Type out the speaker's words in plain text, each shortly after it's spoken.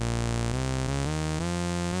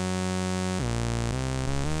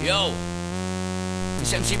Yo,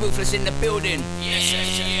 it's MC Ruthlez in the building. Yes.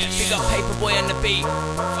 Big up Paperboy on the beat.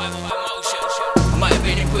 505 motion. I might have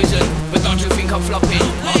been in prison, but don't you think I'm flopping?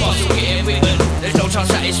 My bars will get written, there's no chance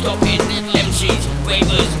that it's stopping. MCs,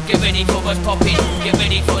 ravers, get ready for us popping. Get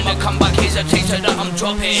ready for the comeback, here's a taster that I'm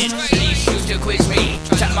dropping. Police used to quiz me,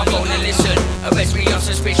 tap my phone and listen. Arrest me on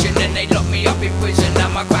suspicion, then they lock me up in prison. Now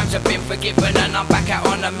my crimes have been forgiven and I'm back out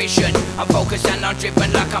on a mission. I'm focused and I'm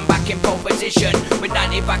driven like I'm back in pole position. With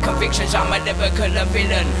 90 back convictions, I'm a lyrical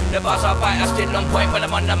villain. The bars I bite are still on point, when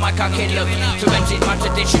I'm on the mic I kill them. To MC's my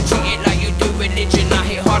tradition, treat it like you do religion. I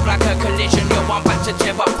hit hard like a collision, yo, I'm back to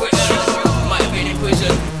tear up Britain. Might have been in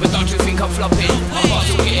prison, but don't you think I'm flopping? My bars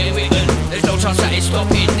will get written, there's no chance that it's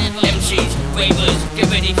stopping. MCs, ravers,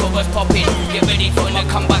 get ready for us popping. Get ready for the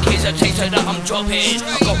comeback, here's a taster that I'm dropping.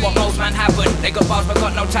 I got what most man haven't, they got bars but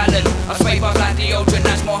got no talent. I spray bars like deodorant,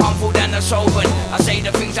 that's more harmful than a solvent. I say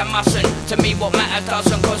the things I mustn't, to me what matters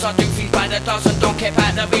doesn't. Cause I do things by the dozen, don't care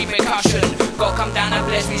about the repercussion. God come down and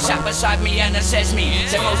bless me, sat beside me and assess me.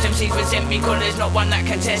 Say most MCs resent me, cause there's not one that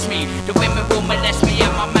can test me. The women will molest me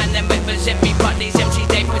and my man them represent me. But these MCs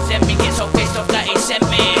they present me, get so pissed off that he sent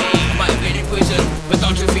me. I might have been in prison, but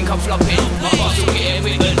don't you think I'm flopping? My bars will get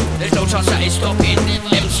written, there's no chance that it's stopping.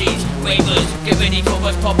 MCs, ravers, get ready for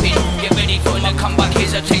us popping. Get ready for the comeback,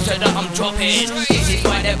 here's a taster that I'm dropping. This is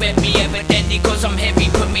why they rep me evidently, cause I'm heavy.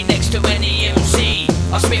 Put me next to any MC,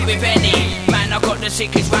 I spit with any. Man, I got the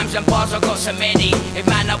sickest rhymes and bars, I got so many. If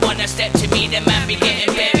man I wanna step to me, then man be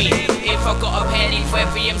getting buried. If I got a penny for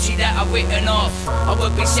every MC that I've written off, I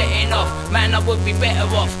would be setting off, man I would be better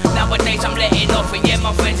off. Nowadays I'm letting off, and yeah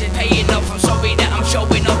my friends is paying off. I'm sorry that I'm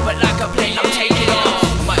showing off, but like a plane I'm taking off.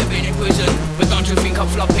 I might have been in prison, but don't you think I'm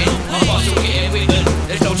flopping? My bars will get written,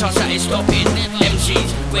 there's no chance that it's stopping.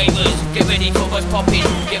 MCs, ravers, get ready for us popping.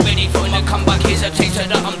 Get ready for the comeback, here's a taster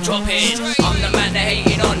that I'm dropping. I'm the man they're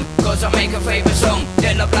hating on, cause I make a favourite song.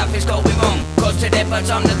 Their love life is going wrong, cause to their birds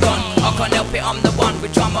I'm the don. I can't help it, I'm the one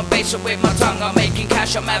with drum and bass and with my tongue. I'm making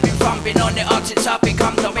cash, I'm having fun. Been on it hard since I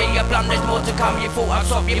become the way you're blum. There's more to come, you thought I'd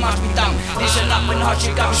stop, you must be dumb. Listen up and hush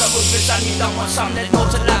your gums, I'm Ruthlez and you don't want some. There's more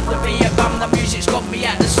to life than be a bum. The music's got me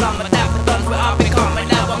at the slum, but that for done where I've become. And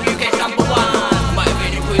now I'm UK's number one. Might have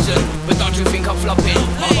been in prison, but don't you think I'm flopping?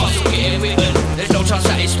 My bars will get written, there's no chance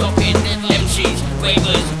that it's stopping. MCs,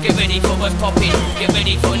 ravers, get ready for us popping. Get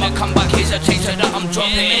ready for the comeback, here's a taster that I'm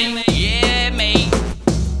dropping.